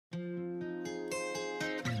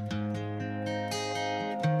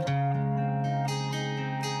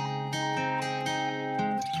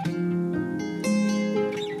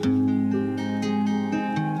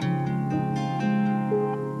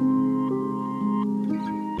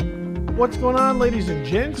What's going on, ladies and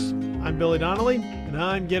gents? I'm Billy Donnelly, and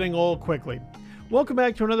I'm getting old quickly. Welcome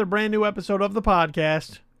back to another brand new episode of the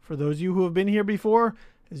podcast. For those of you who have been here before,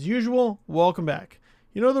 as usual, welcome back.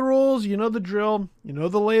 You know the rules, you know the drill, you know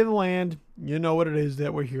the lay of the land, you know what it is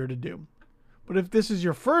that we're here to do. But if this is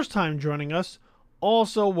your first time joining us,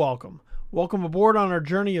 also welcome. Welcome aboard on our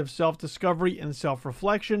journey of self-discovery and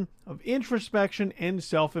self-reflection, of introspection and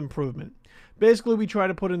self-improvement. Basically, we try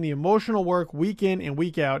to put in the emotional work week in and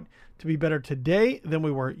week out to be better today than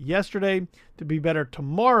we were yesterday, to be better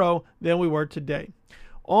tomorrow than we were today.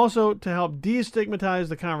 Also, to help destigmatize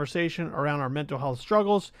the conversation around our mental health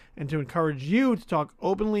struggles and to encourage you to talk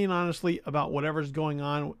openly and honestly about whatever's going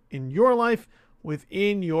on in your life,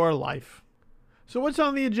 within your life. So what's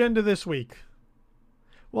on the agenda this week?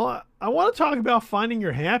 Well, I want to talk about finding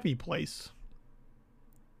your happy place.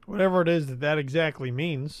 Whatever it is that exactly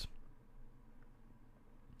means.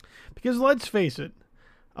 Because let's face it,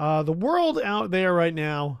 the world out there right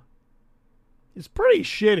now is pretty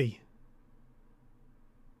shitty.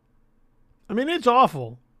 I mean, it's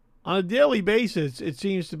awful. On a daily basis, it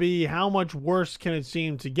seems to be how much worse can it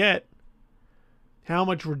seem to get? How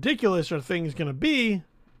much ridiculous are things going to be?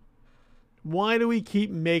 Why do we keep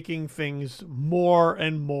making things more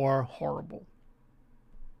and more horrible?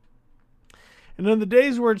 And on the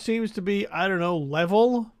days where it seems to be, I don't know,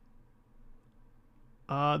 level,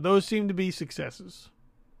 those seem to be successes.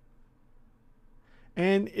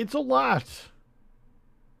 And it's a lot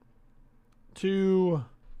to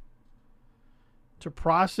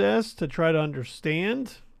process, to try to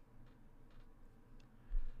understand,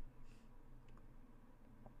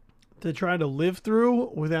 to try to live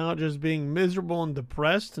through without just being miserable and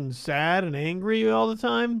depressed and sad and angry all the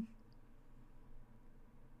time.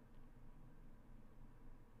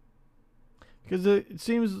 Because it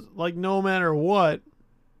seems like no matter what,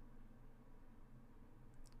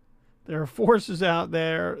 there are forces out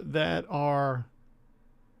there that are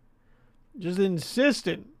just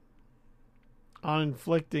insistent on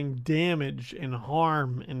inflicting damage and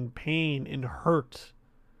harm and pain and hurt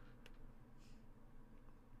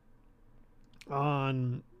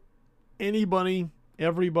on anybody,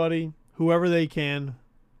 everybody, whoever they can.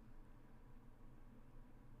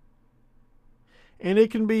 And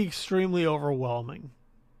it can be extremely overwhelming.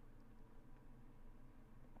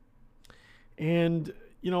 And,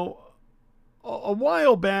 you know, a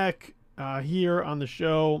while back here on the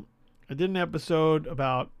show, I did an episode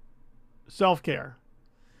about self-care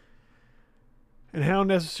and how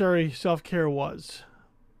necessary self-care was.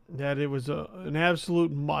 That it was an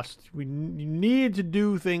absolute must. You need to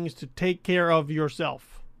do things to take care of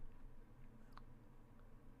yourself.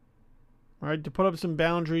 Right? To put up some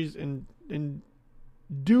boundaries and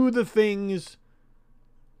do the things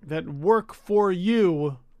that work for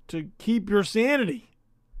you to keep your sanity.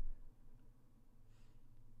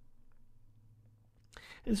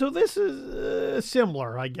 And so this is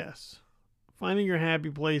similar, I guess. Finding your happy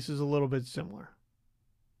place is a little bit similar.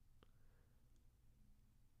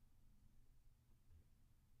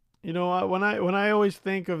 You know, when I always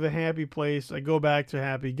think of the happy place, I go back to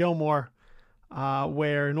Happy Gilmore,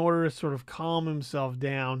 where in order to sort of calm himself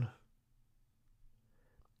down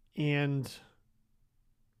and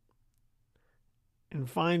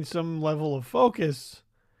find some level of focus,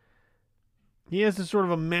 he has to sort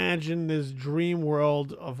of imagine this dream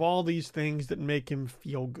world of all these things that make him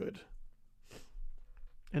feel good.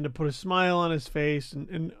 And to put a smile on his face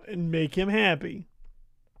and make him happy.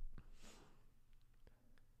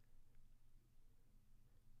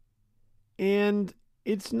 And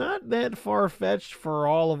it's not that far-fetched for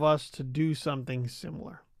all of us to do something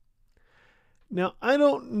similar. Now, I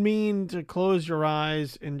don't mean to close your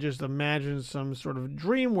eyes and just imagine some sort of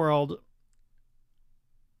dream world.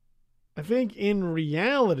 I think in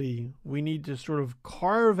reality, we need to sort of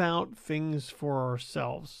carve out things for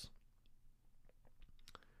ourselves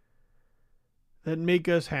that make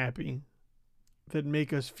us happy, that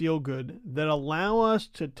make us feel good, that allow us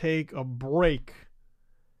to take a break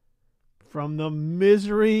from the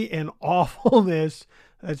misery and awfulness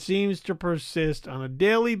that seems to persist on a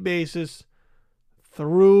daily basis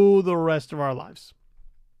through the rest of our lives.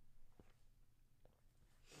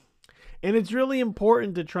 And it's really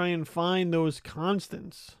important to try and find those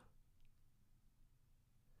constants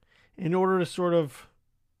in order to sort of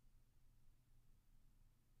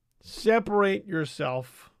separate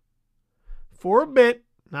yourself for a bit,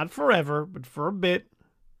 not forever, but for a bit,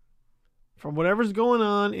 from whatever's going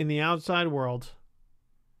on in the outside world.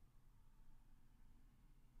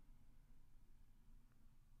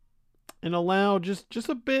 And allow just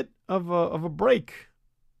a bit of a break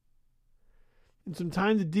and some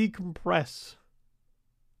time to decompress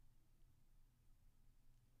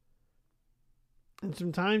and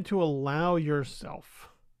some time to allow yourself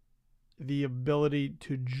the ability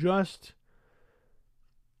to just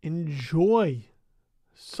enjoy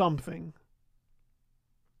something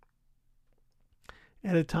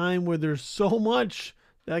at a time where there's so much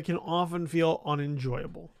that can often feel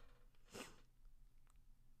unenjoyable.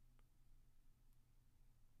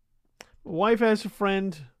 My wife has a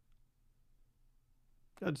friend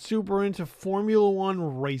got super into Formula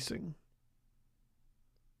One racing.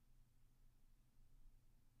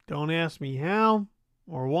 Don't ask me how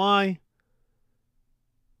or why.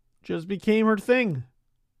 Just became her thing.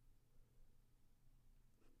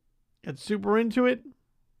 Got super into it.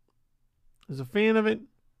 Is a fan of it.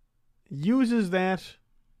 Uses that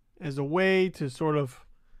as a way to sort of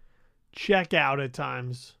check out at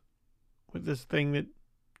times with this thing that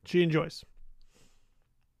she enjoys.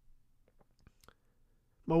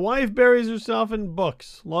 My wife buries herself in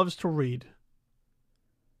books, loves to read.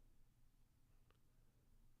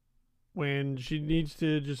 When she needs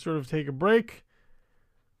to just sort of take a break,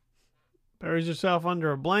 buries herself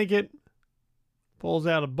under a blanket, pulls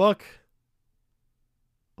out a book,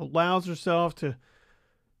 allows herself to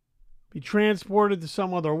be transported to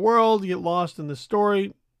some other world, get lost in the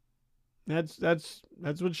story. That's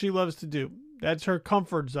what she loves to do. That's her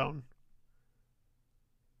comfort zone.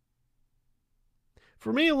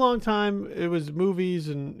 For me, a long time, it was movies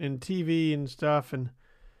and TV and stuff, and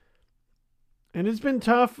it's been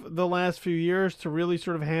tough the last few years to really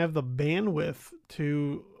sort of have the bandwidth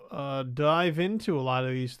to dive into a lot of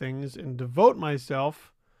these things and devote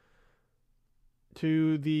myself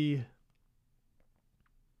to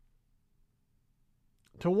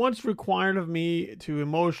what's required of me to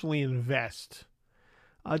emotionally invest.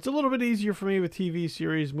 It's a little bit easier for me with TV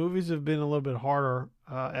series. Movies have been a little bit harder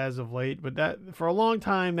as of late, but that for a long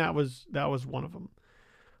time that was one of them.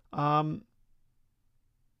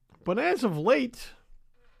 But as of late,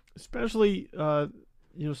 especially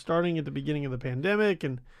starting at the beginning of the pandemic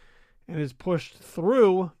and has pushed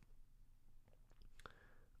through,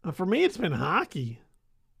 for me it's been hockey.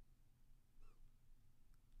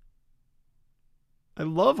 I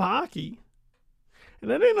love hockey.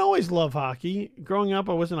 And I didn't always love hockey. Growing up,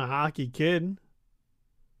 I wasn't a hockey kid.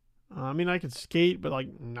 I mean, I could skate, but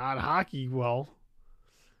not hockey well.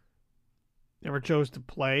 Never chose to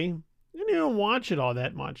play. Didn't even watch it all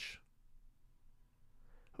that much.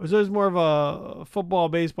 I was always more of a football,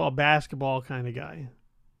 baseball, basketball kind of guy.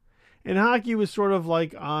 And hockey was sort of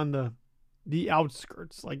on the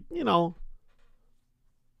outskirts. I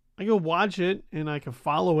could watch it and I could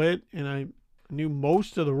follow it and I knew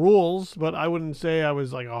most of the rules, but I wouldn't say I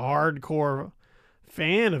was a hardcore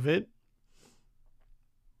fan of it.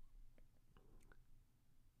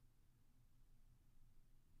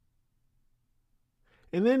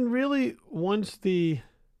 And then really once the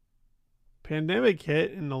pandemic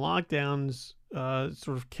hit and the lockdowns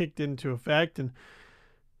sort of kicked into effect, and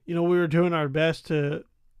we were doing our best to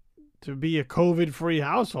be a COVID-free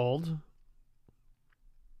household.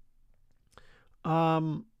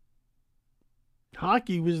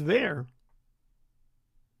 Hockey was there.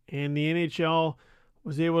 And the NHL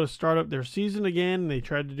was able to start up their season again. They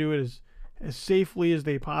tried to do it as safely as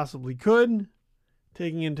they possibly could,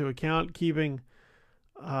 taking into account keeping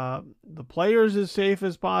the players as safe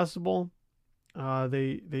as possible.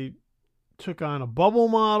 They took on a bubble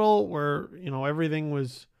model where,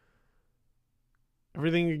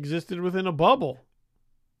 everything existed within a bubble.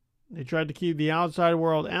 They tried to keep the outside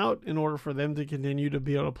world out in order for them to continue to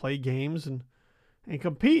be able to play games and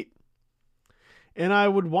compete. And I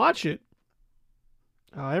would watch it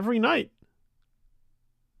every night.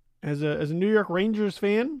 As a New York Rangers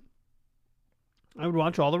fan, I would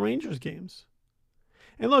watch all the Rangers games.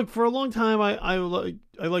 And look, for a long time, I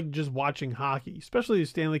like just watching hockey, especially the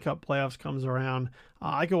Stanley Cup playoffs comes around.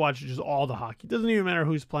 I could watch just all the hockey. It doesn't even matter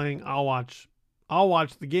who's playing. I'll watch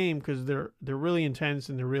the game because they're really intense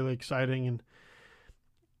and they're really exciting and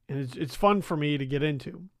it's fun for me to get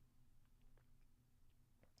into.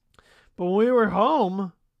 But when we were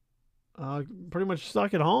home, pretty much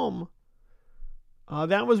stuck at home,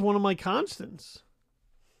 that was one of my constants.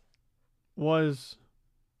 Was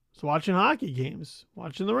watching hockey games,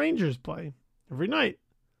 watching the Rangers play every night.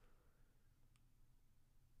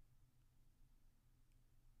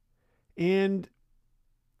 And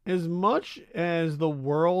as much as the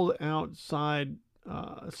world outside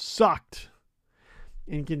sucked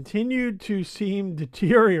and continued to seem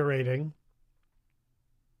deteriorating,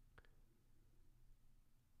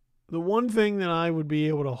 the one thing that I would be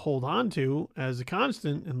able to hold on to as a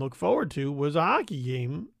constant and look forward to was a hockey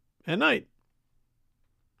game at night.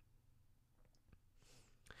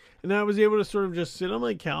 And I was able to sort of just sit on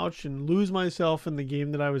my couch and lose myself in the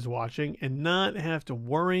game that I was watching and not have to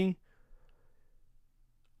worry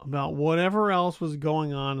about whatever else was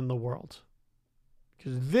going on in the world.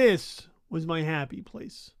 Because this was my happy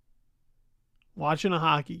place. Watching a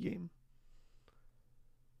hockey game.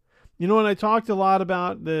 You know, and I talked a lot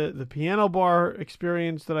about the piano bar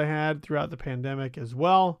experience that I had throughout the pandemic as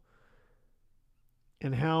well.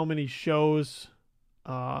 And how many shows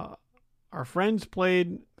our friends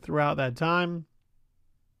played throughout that time.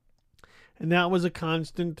 And that was a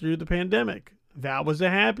constant through the pandemic. That was a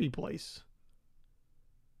happy place.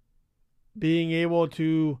 Being able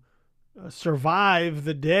to survive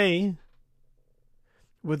the day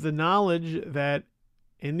with the knowledge that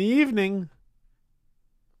in the evening,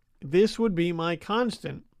 this would be my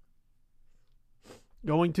constant.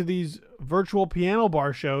 Going to these virtual piano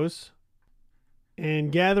bar shows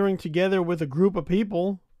and gathering together with a group of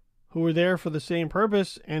people who were there for the same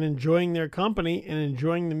purpose and enjoying their company and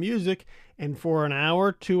enjoying the music. And for an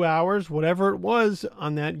hour, 2 hours, whatever it was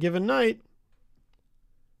on that given night,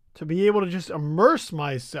 to be able to just immerse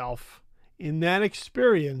myself in that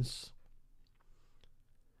experience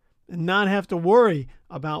and not have to worry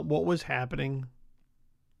about what was happening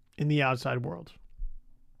in the outside world.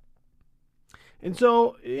 And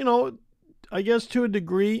so, you know, I guess to a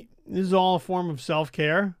degree, this is all a form of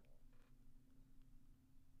self-care.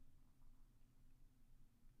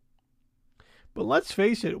 But let's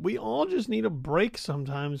face it, we all just need a break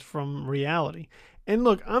sometimes from reality. And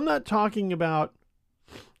look, I'm not talking about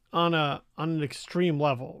on an extreme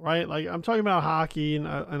level, right? Like I'm talking about hockey, and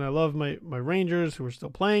I love my Rangers who are still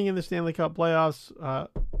playing in the Stanley Cup playoffs.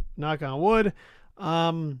 Knock on wood.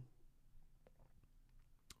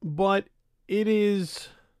 But it is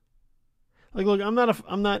like, look, I'm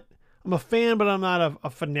a fan, but I'm not a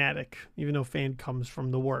fanatic, even though fan comes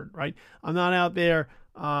from the word, right? I'm not out there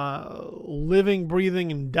living,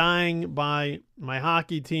 breathing, and dying by my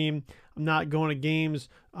hockey team. I'm not going to games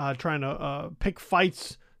trying to pick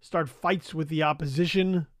fights, start fights with the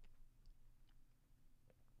opposition.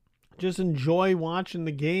 Just enjoy watching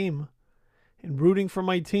the game and rooting for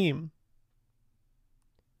my team.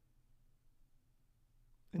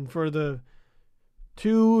 And for the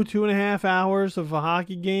 2.5 hours of a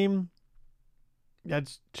hockey game,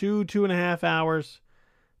 that's 2.5 hours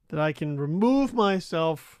that I can remove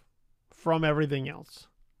myself from everything else.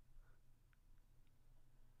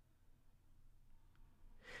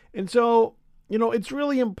 And so, you know, it's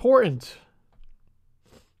really important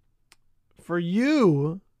for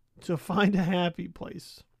you to find a happy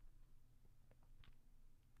place.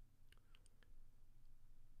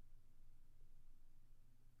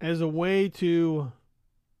 As a way to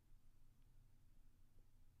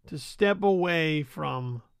step away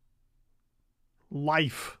from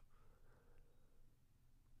life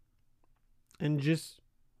and just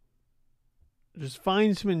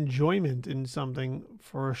find some enjoyment in something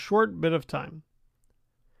for a short bit of time.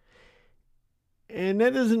 And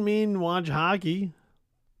that doesn't mean watch hockey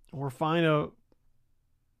or find a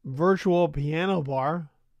virtual piano bar.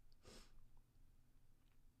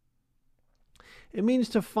 It means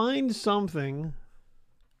to find something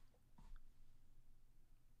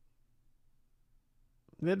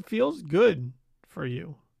that feels good for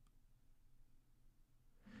you.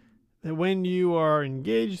 That when you are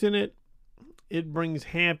engaged in it, it brings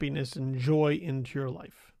happiness and joy into your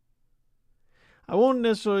life. I won't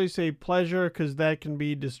necessarily say pleasure because that can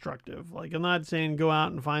be destructive. Like, I'm not saying go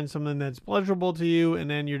out and find something that's pleasurable to you and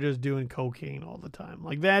then you're just doing cocaine all the time.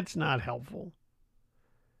 Like, that's not helpful.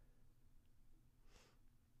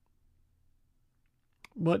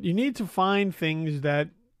 But you need to find things that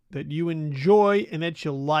you enjoy and that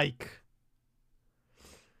you like.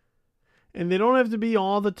 And they don't have to be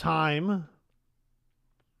all the time.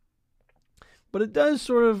 But it does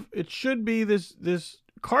it should be this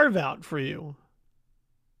carve out for you.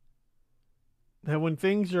 That when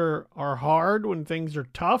things are hard, when things are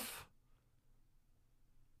tough,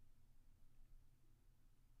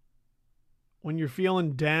 when you're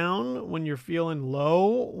feeling down, when you're feeling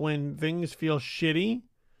low, when things feel shitty,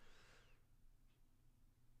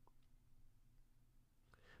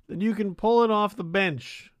 that you can pull it off the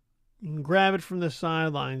bench and grab it from the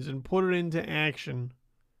sidelines and put it into action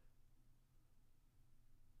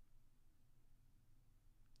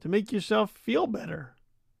to make yourself feel better,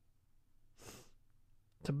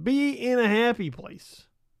 to be in a happy place.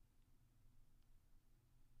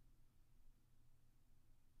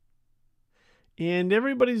 And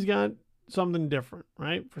everybody's got something different,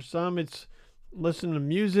 right? For some, it's listening to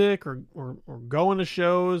music or going to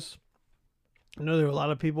shows. I know there are a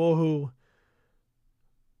lot of people who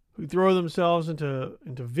who throw themselves into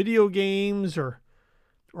video games or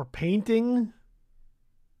painting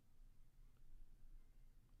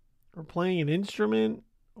or playing an instrument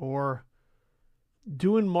or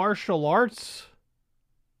doing martial arts.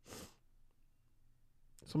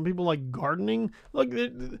 Some people like gardening. Look,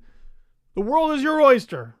 the world is your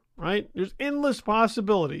oyster, right? There's endless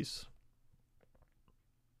possibilities.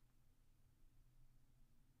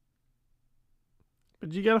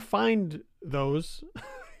 But you got to find those.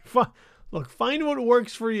 Look, find what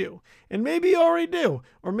works for you. And maybe you already do.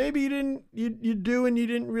 Or maybe you didn't. You do and you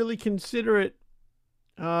didn't really consider it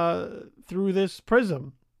through this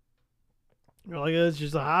prism. You're like, it's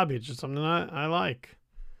just a hobby. It's just something I like.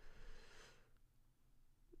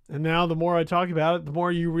 And now the more I talk about it, the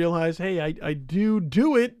more you realize, hey, I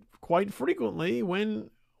do it quite frequently when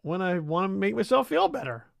I want to make myself feel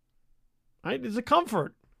better. Right? It's a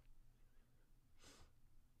comfort.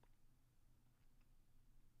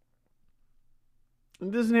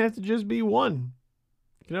 It doesn't have to just be one.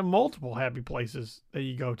 You can have multiple happy places that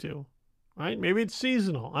you go to. Right? Maybe it's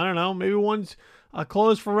seasonal. I don't know. Maybe one's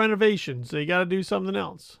closed for renovation, so you got to do something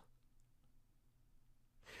else.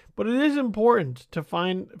 But it is important to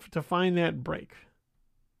find that break.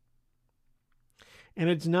 And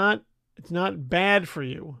it's not bad for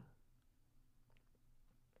you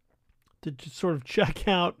to just sort of check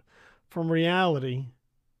out from reality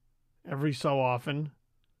every so often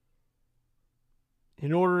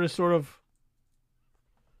in order to sort of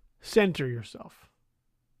center yourself.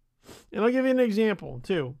 And I'll give you an example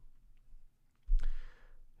too,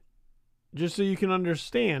 just so you can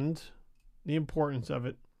understand the importance of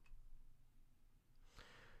it.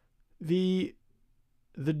 The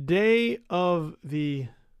day of the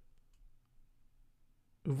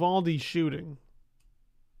Uvalde shooting,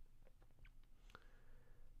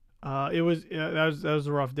 that was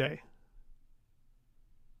a rough day.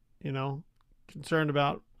 You know, concerned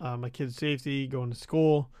about my kids' safety, going to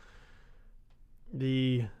school,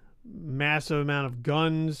 the massive amount of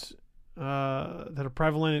guns that are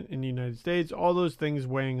prevalent in the United States, all those things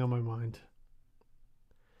weighing on my mind.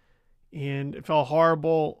 And it felt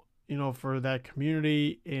horrible, you know, for that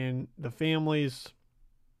community and the families.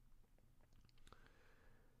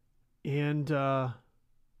 And that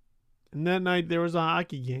night there was a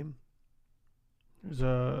hockey game. There's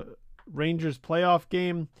a Rangers playoff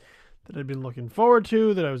game that I'd been looking forward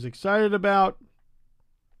to, that I was excited about.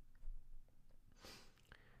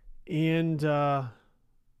 And that's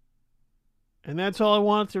all I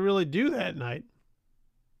wanted to really do that night.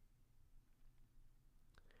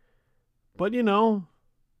 But, you know,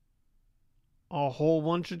 a whole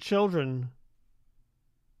bunch of children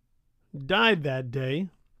died that day.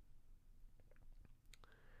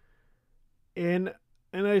 And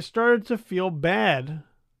I started to feel bad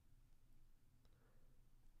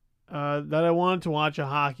that I wanted to watch a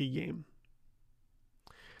hockey game.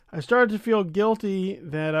 I started to feel guilty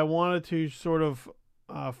that I wanted to sort of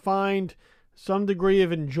find some degree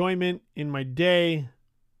of enjoyment in my day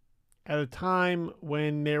at a time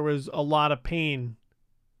when there was a lot of pain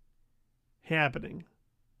happening.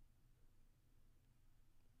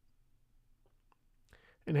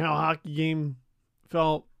 And how a hockey game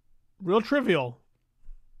felt real trivial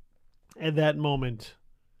at that moment.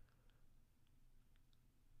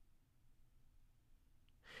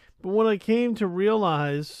 But what I came to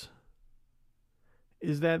realize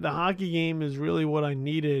is that the hockey game is really what I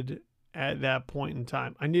needed at that point in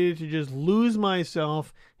time. I needed to just lose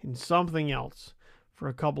myself in something else for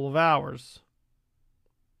a couple of hours.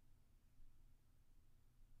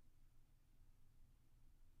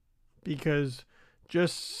 Because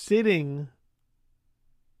just sitting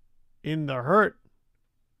in the hurt,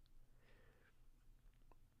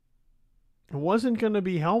 it wasn't going to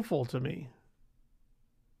be helpful to me.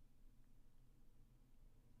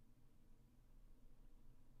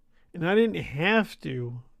 And I didn't have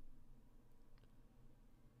to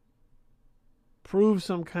prove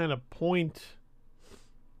some kind of point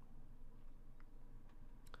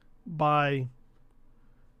by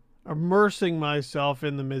immersing myself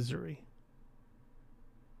in the misery.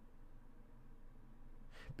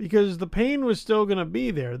 Because the pain was still going to be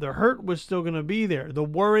there. The hurt was still going to be there. The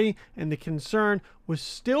worry and the concern was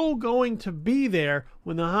still going to be there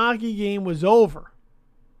when the hockey game was over.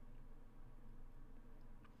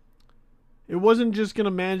 It wasn't just going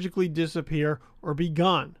to magically disappear or be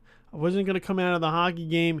gone. I wasn't going to come out of the hockey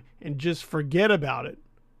game and just forget about it.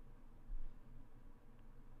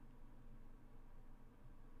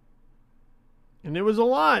 And it was a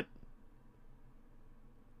lot.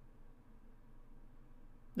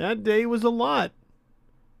 That day was a lot.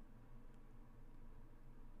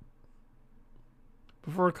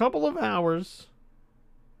 So for a couple of hours,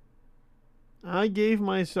 I gave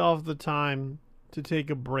myself the time to take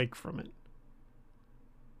a break from it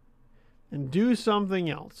and do something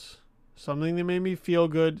else. Something that made me feel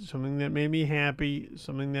good, something that made me happy,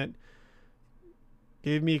 something that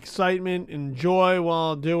gave me excitement and joy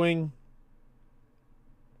while doing.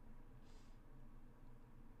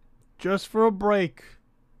 Just for a break.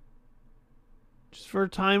 Just for a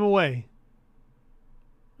time away.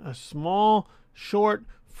 A small, short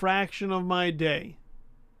fraction of my day.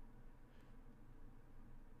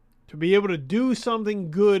 To be able to do something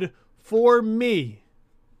good for me.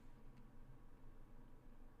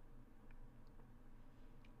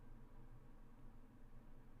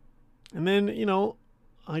 And then,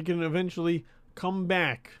 I can eventually come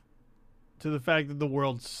back to the fact that the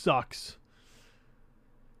world sucks.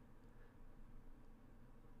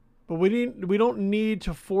 But we don't need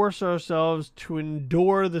to force ourselves to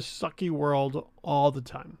endure the sucky world all the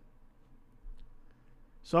time.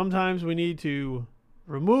 Sometimes we need to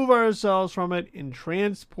remove ourselves from it and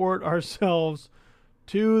transport ourselves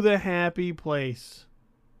to the happy place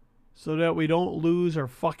so that we don't lose our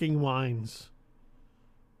fucking minds.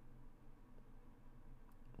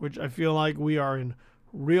 Which I feel like we are in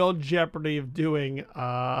real jeopardy of doing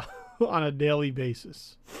on a daily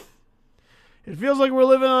basis. It feels like we're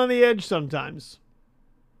living on the edge sometimes.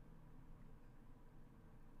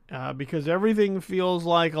 Because everything feels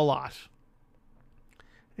like a lot.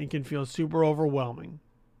 And can feel super overwhelming.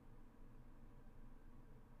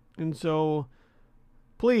 And so,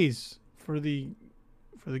 please, for the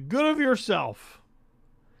good of yourself,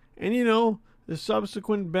 and the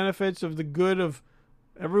subsequent benefits of the good of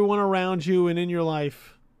everyone around you and in your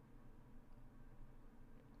life,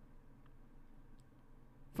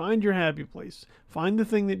 find your happy place. Find the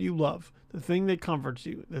thing that you love, the thing that comforts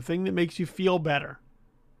you, the thing that makes you feel better.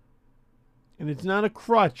 And it's not a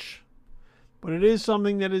crutch, but it is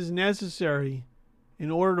something that is necessary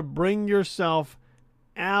in order to bring yourself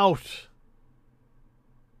out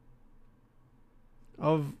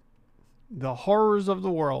of the horrors of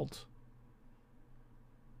the world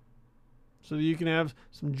so that you can have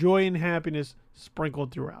some joy and happiness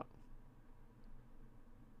sprinkled throughout.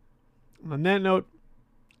 And on that note,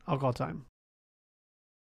 I'll call time.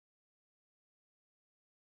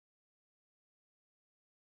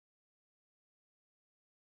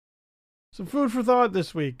 Some food for thought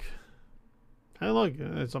this week. Hey, look,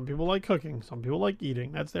 some people like cooking. Some people like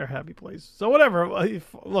eating. That's their happy place. So whatever.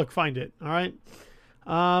 Look, find it. All right.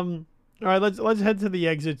 All right. Let's head to the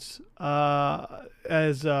exits.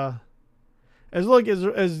 As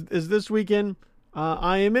this weekend,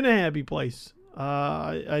 I am in a happy place.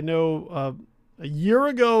 I know a year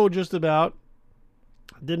ago, just about,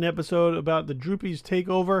 I did an episode about the Droopies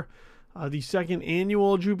Takeover. The second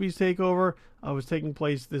annual Droopies Takeover was taking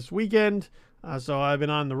place this weekend. So I've been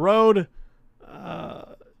on the road,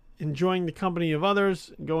 enjoying the company of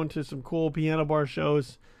others, going to some cool piano bar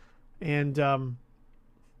shows, and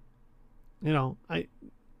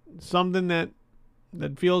something that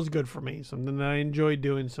feels good for me, something that I enjoy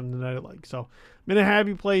doing, something that I like. So I'm in a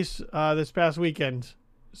happy place this past weekend.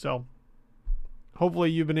 So hopefully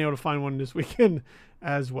you've been able to find one this weekend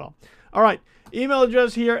as well. All right. Email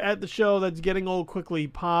address here at the show. That's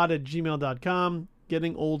gettingoldquicklypod@gmail.com.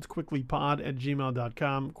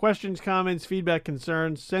 Gettingoldquicklypod@gmail.com. Questions, comments, feedback,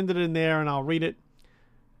 concerns, send it in there and I'll read it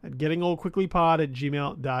at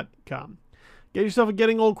gettingoldquicklypod@gmail.com. Get yourself a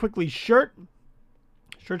Getting Old Quickly shirt.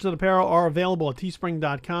 Shirts and apparel are available at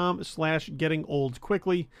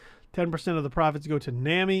teespring.com/gettingoldquickly. 10% of the profits go to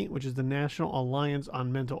NAMI, which is the National Alliance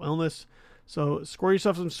on Mental Illness. So score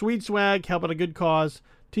yourself some sweet swag, help out a good cause.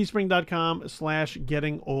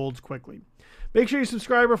 teespring.com/gettingoldquickly. Make sure you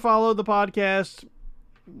subscribe or follow the podcast.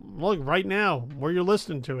 Look, right now, where you're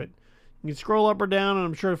listening to it. You can scroll up or down, and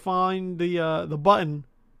I'm sure find the button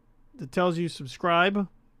that tells you subscribe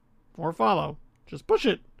or follow. Just push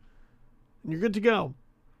it, and you're good to go.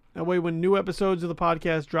 That way, when new episodes of the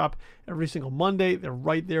podcast drop every single Monday, they're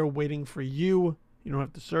right there waiting for you. You don't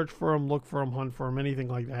have to search for them, look for them, hunt for them, anything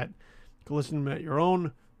like that. You can listen to them at your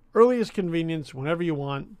own earliest convenience, whenever you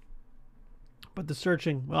want. But the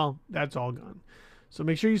searching, well, that's all gone. So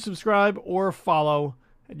make sure you subscribe or follow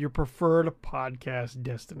at your preferred podcast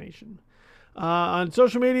destination. On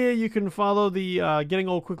social media, you can follow the Getting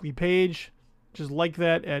Old Quickly page. Just like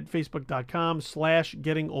that at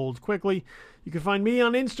facebook.com/gettingoldquickly. You can find me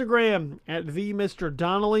on Instagram at the Mr.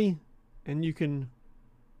 Donnelly, and you can,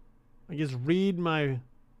 I guess, read my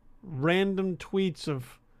random tweets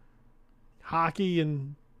of hockey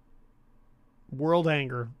and world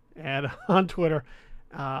anger on Twitter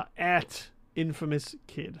at Infamous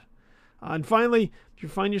Kid. And finally, if you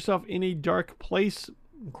find yourself in a dark place,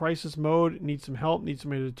 in crisis mode, need some help, need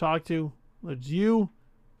somebody to talk to, whether it's you,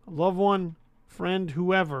 a loved one, friend,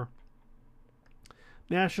 whoever,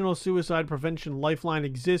 National Suicide Prevention Lifeline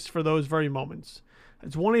exists for those very moments.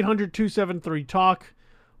 It's 1-800-273-TALK,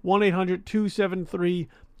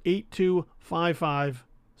 1-800-273-8255.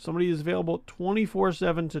 Somebody is available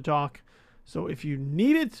 24/7 to talk. So if you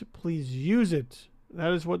need it, please use it.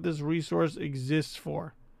 That is what this resource exists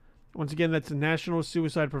for. Once again, that's the National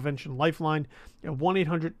Suicide Prevention Lifeline at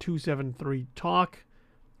 1-800-273-TALK,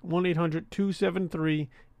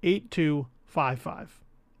 1-800-273-8255.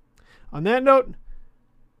 On that note,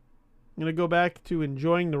 I'm going to go back to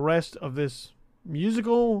enjoying the rest of this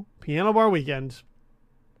musical piano bar weekend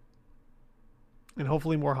and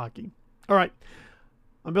hopefully more hockey. All right.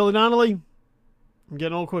 I'm Billy Donnelly. I'm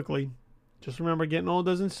getting old quickly. Just remember, getting old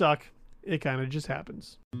doesn't suck. It kind of just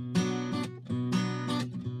happens.